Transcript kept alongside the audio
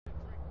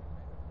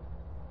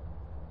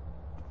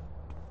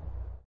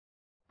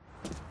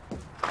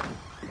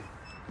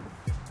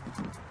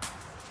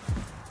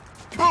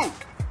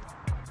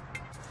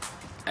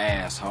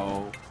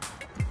asshole.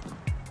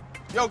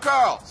 Yo,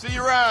 Carl, see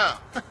you around.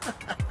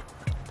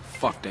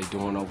 Fuck they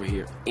doing over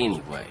here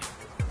anyway?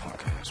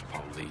 Punk ass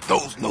police.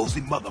 Those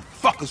nosy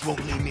motherfuckers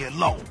won't leave me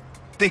alone.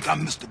 Think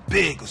I'm Mr.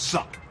 Big or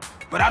something.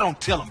 But I don't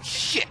tell them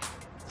shit.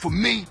 For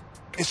me,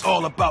 it's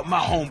all about my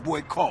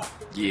homeboy Carl.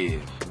 Yeah,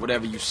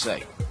 whatever you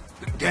say.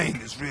 The game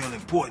is real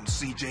important,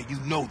 CJ. You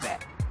know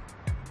that.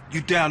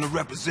 You down to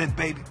represent,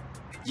 baby?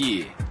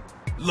 Yeah.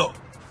 Look,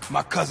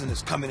 my cousin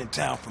is coming in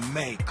town from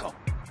Mexico.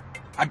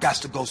 I got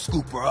to go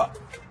scoop her up.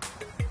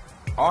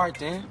 All right,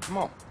 then. Come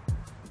on.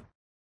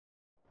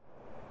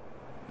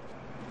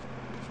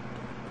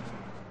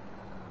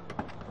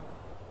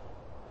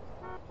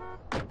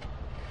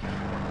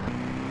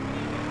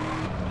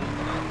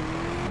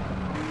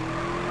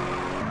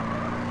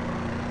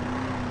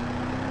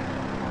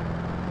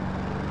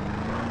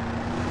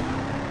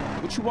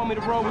 What you want me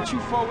to roll with you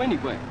for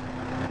anyway?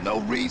 No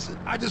reason.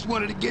 I just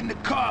wanted to get in the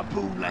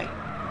carpool lane.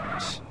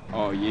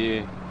 Oh,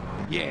 yeah?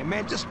 Yeah,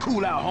 man, just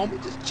cool out,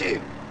 homie. Just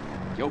chill.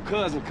 Your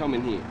cousin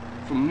coming here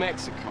from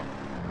Mexico.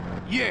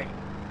 Yeah,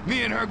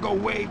 me and her go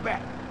way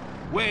back.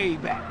 Way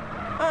back.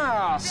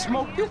 Ah,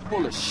 Smoke, you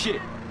full of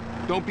shit.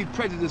 Don't be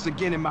prejudiced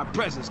again in my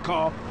presence,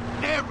 Carl.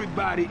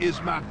 Everybody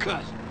is my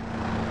cousin.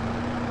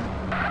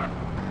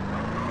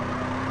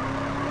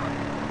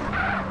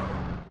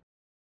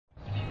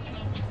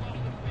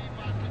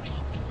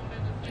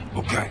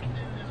 Okay,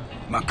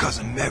 my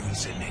cousin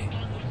Mary's in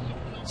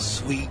there.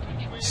 Sweet,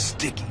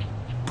 sticky,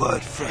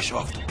 bud fresh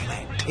off the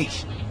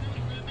plantation.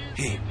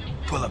 Here,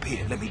 pull up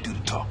here, let me do the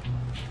talking.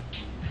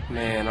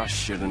 Man, I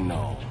should've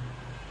known.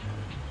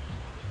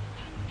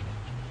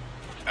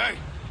 Hey,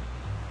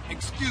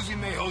 excuse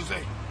me,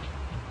 Jose.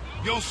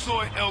 Yo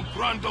soy el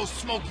grande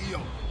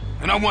smokio,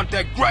 and I want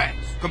that grass,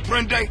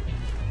 comprende?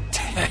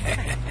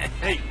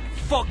 Hey,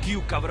 fuck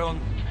you, cabron.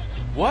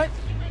 What?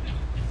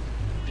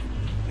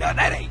 Now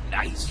that ain't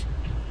nice.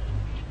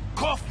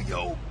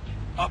 Coffee-o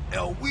up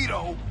El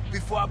Guido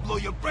before I blow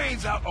your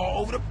brains out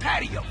all over the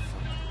patio.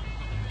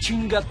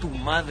 Chinga tu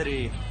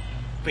madre,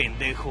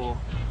 pendejo.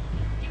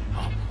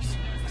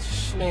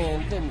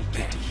 Man, let me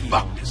get the heat.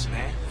 Fuck this,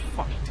 man.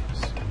 Fuck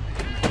this.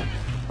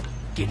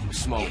 Get him,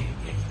 Smoke.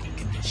 Yeah, you can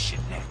get this shit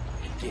now.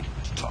 Get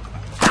what you talking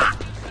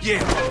about. Yeah,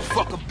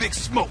 motherfucker, Big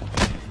Smoke.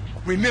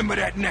 Remember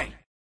that name.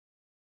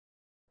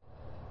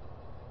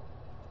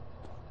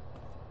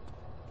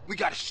 We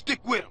gotta stick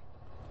with him.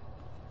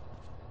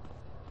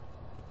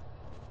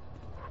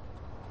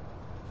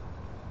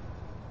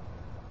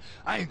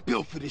 I ain't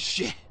built for this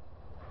shit.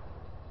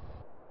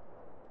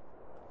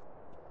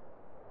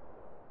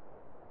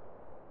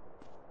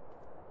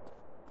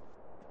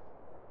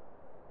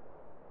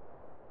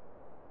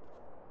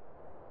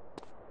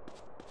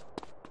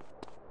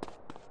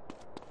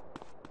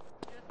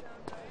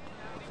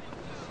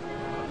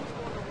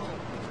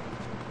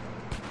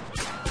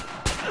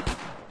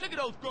 Look at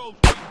those groves.